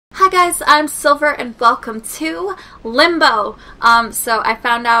guys, I'm Silver and welcome to Limbo. So I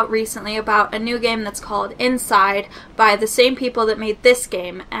found out recently about a new game that's called Inside by the same people that made this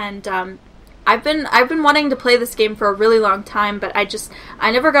game, and I've been wanting to play this game for a really long time, but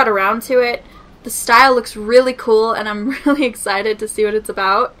I never got around to it. The style looks really cool and I'm really excited to see what it's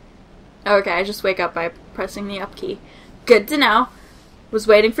about. Okay, I just wake up by pressing the up key. Good to know. Was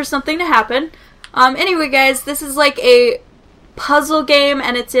waiting for something to happen. Anyway guys, this is like a puzzle game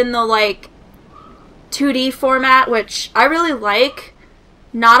and it's in the like 2D format, which I really like.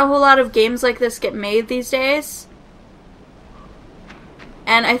 Not a whole lot of games like this get made these days.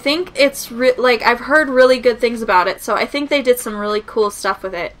 And I think it's like I've heard really good things about it, so I think they did some really cool stuff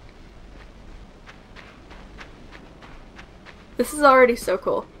with it. This is already so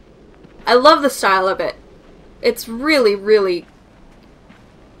cool. I love the style of it. It's really, really...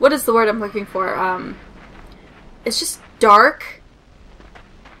 What is the word I'm looking for? It's just dark.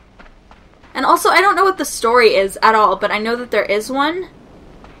 And also, I don't know what the story is at all, but I know that there is one.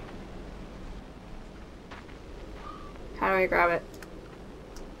 How do I grab it?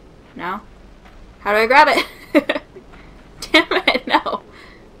 No? How do I grab it? Damn it, no.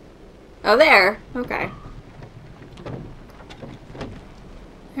 Oh, there. Okay.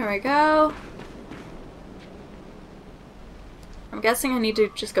 There we go. I'm guessing I need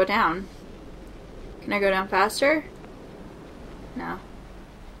to just go down. Can I go down faster? No.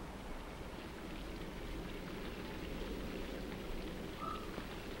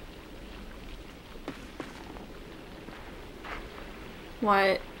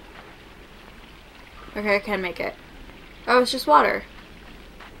 What? Okay, I can make it. Oh, it's just water.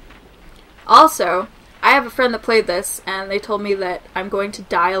 Also, I have a friend that played this, and they told me that I'm going to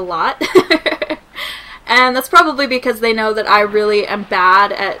die a lot. And that's probably because they know that I really am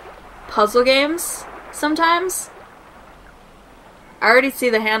bad at puzzle games sometimes. I already see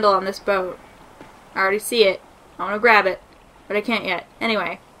the handle on this boat. I already see it. I want to grab it, but I can't yet.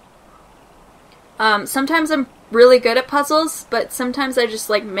 Anyway. Sometimes I'm really good at puzzles, but sometimes I just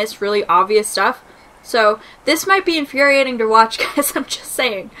like miss really obvious stuff. So this might be infuriating to watch, guys. I'm just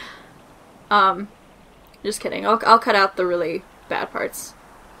saying. Just kidding. I'll cut out the really bad parts.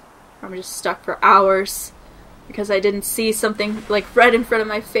 I'm just stuck for hours because I didn't see something like right in front of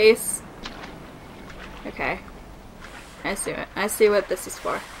my face. Okay. I see it. I see what this is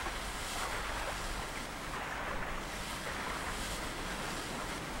for.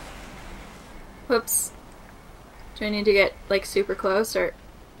 Whoops. Do I need to get like super close or...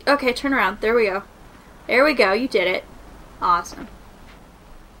 Okay, turn around. There we go. There we go. You did it. Awesome.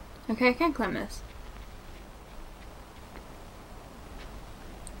 Okay, I can't climb this.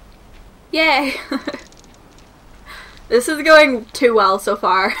 Yay! This is going too well so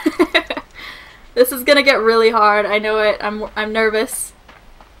far. This is gonna get really hard. I know it. I'm nervous.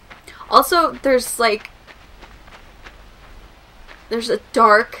 Also, there's like... There's a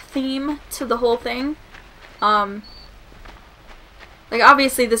dark theme to the whole thing. Like,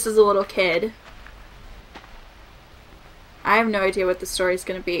 obviously this is a little kid. I have no idea what the story's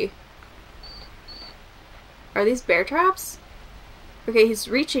gonna be. Are these bear traps? Okay, he's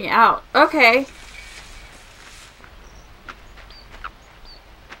reaching out. Okay.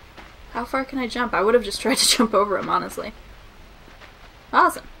 How far can I jump? I would have just tried to jump over him, honestly.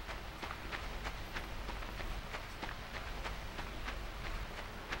 Awesome.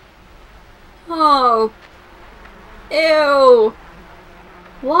 Oh. Ew.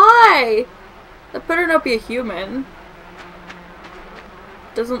 Why? That better not be a human.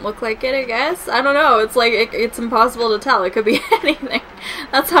 Doesn't look like it, I guess. I don't know. It's like, it's impossible to tell. It could be anything.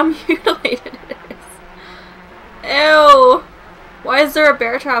 That's how mutilated it is. Ew. Why is there a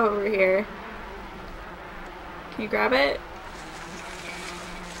bear trap over here? Can you grab it?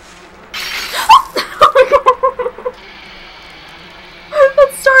 Oh my god!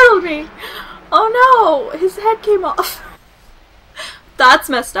 That startled me. Oh no! His head came off. That's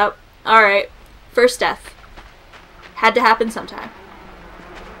messed up. Alright. First death. Had to happen sometime.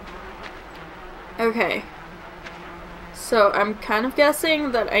 Okay, so I'm kind of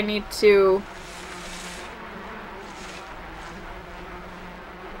guessing that I need to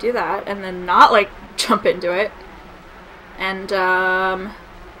do that and then not like jump into it. And now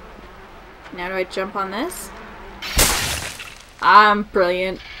do I jump on this? I'm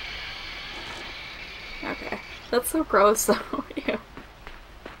brilliant. Okay, that's so gross though. Ew.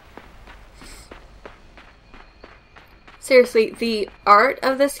 Seriously, the art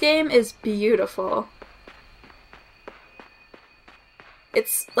of this game is beautiful.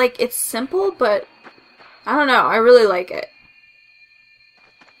 It's, like, it's simple, but I don't know, I really like it.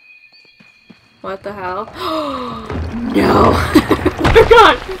 What the hell? No! Oh my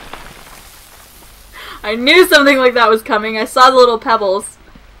god! I knew something like that was coming. I saw the little pebbles.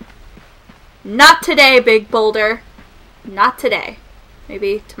 Not today, big boulder. Not today.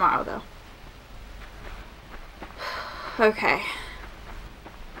 Maybe tomorrow, though. Okay.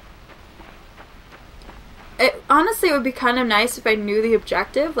 It honestly would be kind of nice if I knew the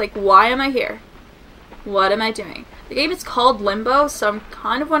objective. Like, why am I here? What am I doing? The game is called Limbo, so I'm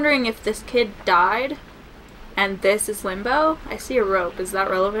kind of wondering if this kid died and this is Limbo. I see a rope. Is that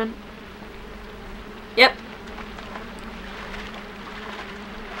relevant? Yep.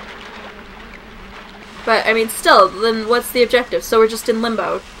 But, I mean, still, then what's the objective? So we're just in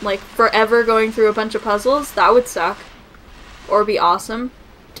Limbo. Like, forever going through a bunch of puzzles? That would suck. Or be awesome.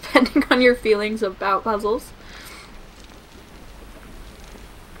 Depending on your feelings about puzzles.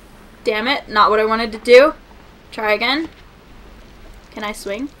 Damn it, not what I wanted to do. Try again. Can I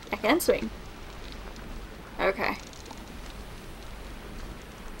swing? I can swing. Okay.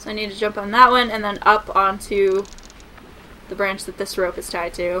 So I need to jump on that one and then up onto the branch that this rope is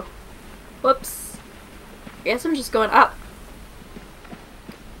tied to. Whoops. I guess I'm just going up.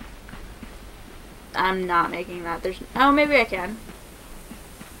 I'm not making that. There's... Oh, maybe I can.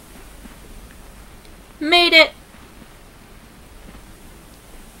 Made it!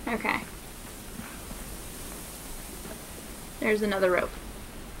 Okay. There's another rope.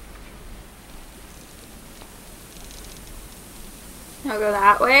 I'll go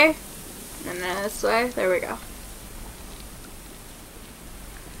that way, and then this way. There we go.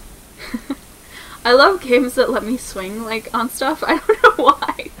 I love games that let me swing, like, on stuff. I don't know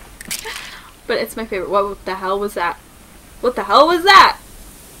why. But it's my favorite. What the hell was that? What the hell was that?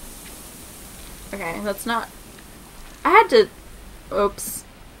 Okay, that's not... I had to... Oops.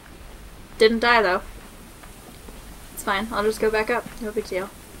 Didn't die, though. It's fine. I'll just go back up. No big deal.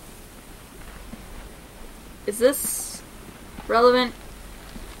 Is this relevant?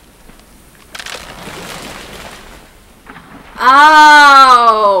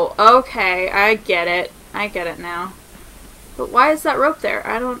 Oh! Okay, I get it. I get it now. But why is that rope there?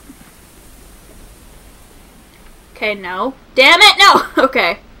 I don't... Okay, no. Damn it, no!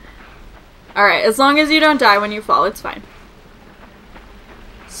 Okay. Alright, as long as you don't die when you fall, it's fine.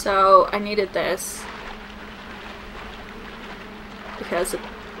 So, I needed this. Because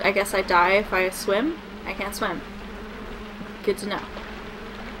I guess I die if I swim? I can't swim. Good to know.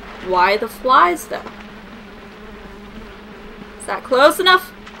 Why the flies, though? Is that close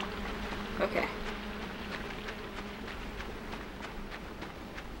enough? Okay.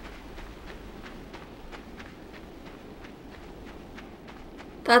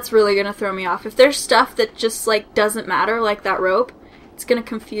 That's really gonna throw me off. If there's stuff that just, like, doesn't matter, like that rope, it's gonna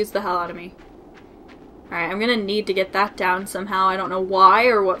confuse the hell out of me. Alright, I'm gonna need to get that down somehow. I don't know why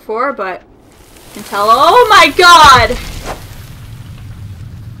or what for, but I can tell. Oh my god!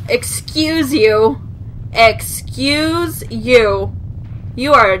 Excuse you. Excuse you.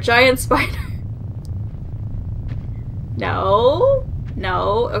 You are a giant spider. No.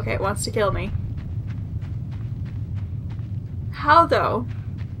 No. Okay, it wants to kill me. How, though?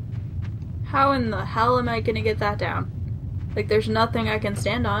 How in the hell am I gonna get that down? Like, there's nothing I can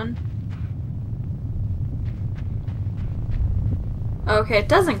stand on. Okay, it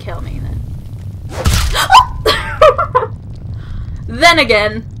doesn't kill me then. Then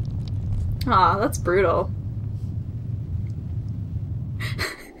again. Aw, that's brutal.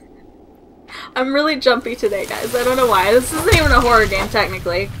 I'm really jumpy today, guys. I don't know why. This isn't even a horror game,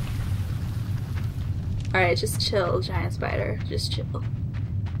 technically. Alright, just chill, giant spider. Just chill.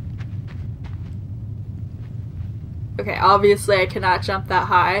 Okay, obviously I cannot jump that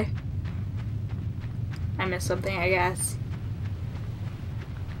high. I missed something, I guess.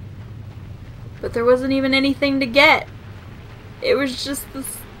 But there wasn't even anything to get. It was just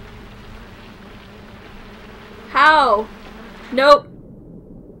this... How? Nope.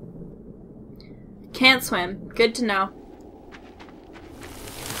 Can't swim. Good to know.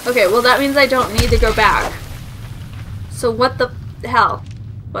 Okay, well that means I don't need to go back. So what the hell?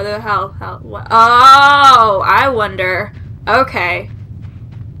 What the hell? What? Oh, I wonder. Okay.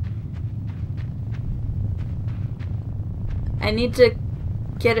 I need to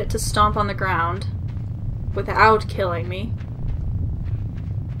get it to stomp on the ground without killing me.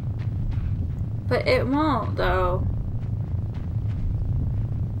 But it won't, though.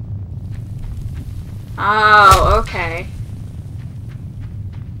 Oh, okay.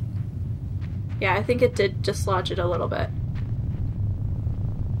 Yeah, I think it did dislodge it a little bit.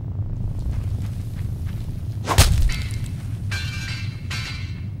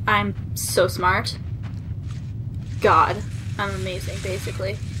 I'm so smart. God. I'm amazing,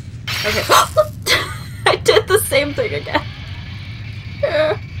 basically. Okay. I did the same thing again.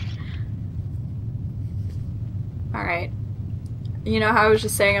 Alright. You know how I was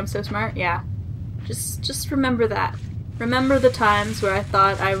just saying I'm so smart? Yeah. Just remember that. Remember the times where I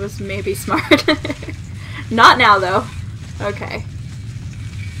thought I was maybe smart. Not now, though. Okay.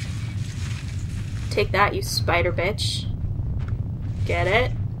 Take that, you spider bitch. Get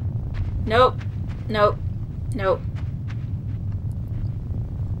it? Nope. Nope. Nope.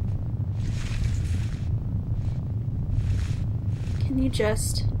 Can you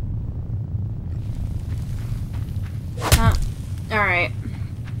just... Alright.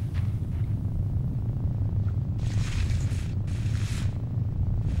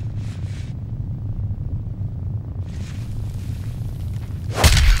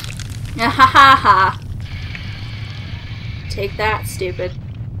 Ha ha ha! Take that, stupid.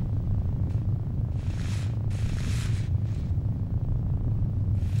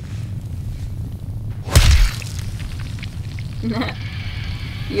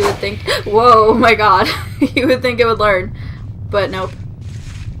 You would think... Whoa, my god. You would think it would learn. But nope.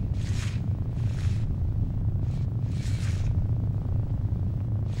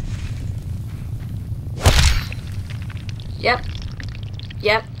 Yep.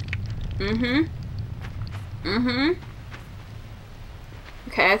 Yep.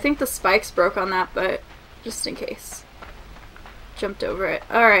 Okay, I think the spikes broke on that, but just in case. Jumped over it.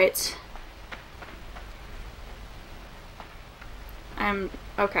 Alright.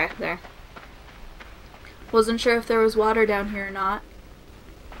 Okay, there. Wasn't sure if there was water down here or not.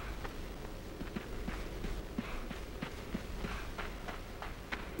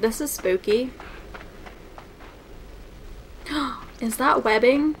 This is spooky. Is that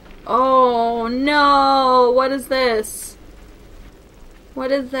webbing? Oh no! What is this?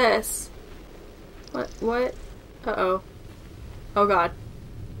 What is this? What? Uh-oh. Oh god.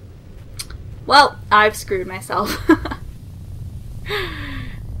 Well, I've screwed myself.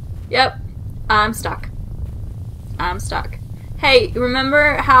 Yep. I'm stuck. I'm stuck. Hey,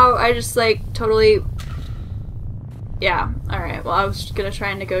 remember how I just, like, totally... Yeah, alright. Well, I was gonna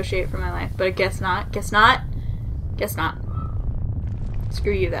try and negotiate for my life, but I guess not. Guess not. Guess not.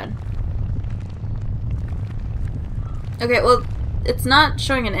 Screw you, then. Okay, well, it's not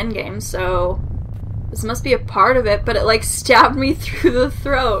showing an endgame, so... This must be a part of it, but it, like, stabbed me through the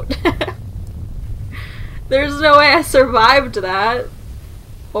throat. There's no way I survived that.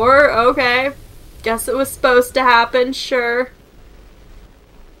 Or, okay. Guess it was supposed to happen, sure.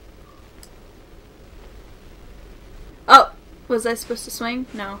 Oh! Was I supposed to swing?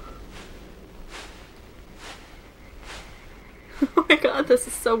 No. Oh my god, this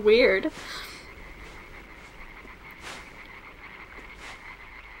is so weird.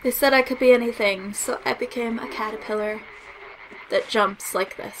 They said I could be anything, so I became a caterpillar that jumps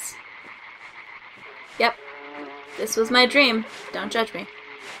like this. Yep. This was my dream. Don't judge me.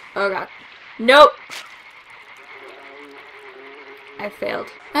 Oh god. Nope! I failed.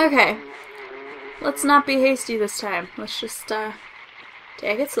 Okay. Let's not be hasty this time. Let's just,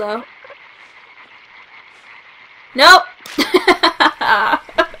 take it slow. Nope!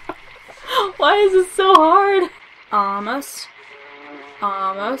 Why is this so hard? Almost.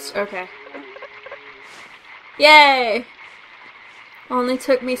 Almost. Okay. Yay! Only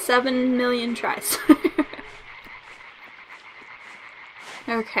took me 7 million tries.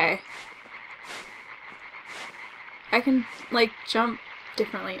 Okay. I can, like, jump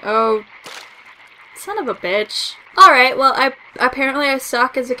differently. Oh. Son of a bitch. Alright, well, apparently I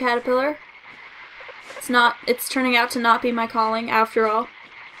suck as a caterpillar. It's turning out to not be my calling, after all.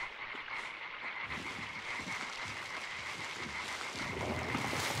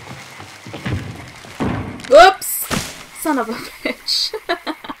 Whoops! Son of a bitch.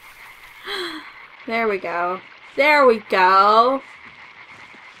 There we go. There we go.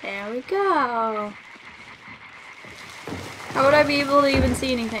 There we go. How would I be able to even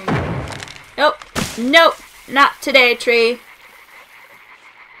see anything? Nope. Nope. Not today, tree.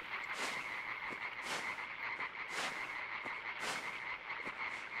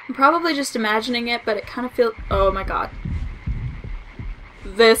 I'm probably just imagining it, but it kind of feels... Oh my god.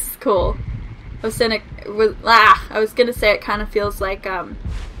 This is cool. I was gonna say it kind of feels like, I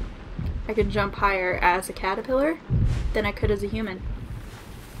could jump higher as a caterpillar than I could as a human.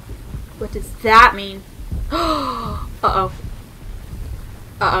 What does that mean? Uh-oh.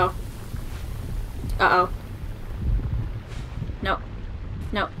 Uh-oh. Uh-oh. Nope.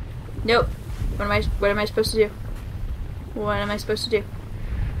 Nope. Nope. What am I supposed to do? What am I supposed to do?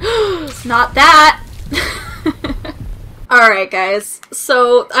 Not that! Alright guys,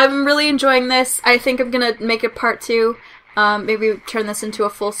 so I'm really enjoying this. I think I'm gonna make it part 2. Maybe turn this into a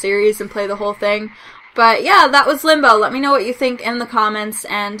full series and play the whole thing. But yeah, that was Limbo. Let me know what you think in the comments,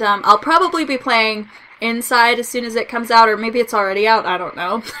 and I'll probably be playing Inside as soon as it comes out, or maybe it's already out, I don't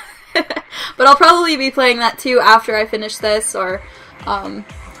know. But I'll probably be playing that too after I finish this, or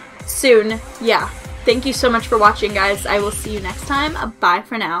soon. Yeah. Thank you so much for watching, guys. I will see you next time. Bye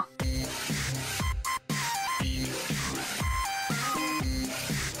for now.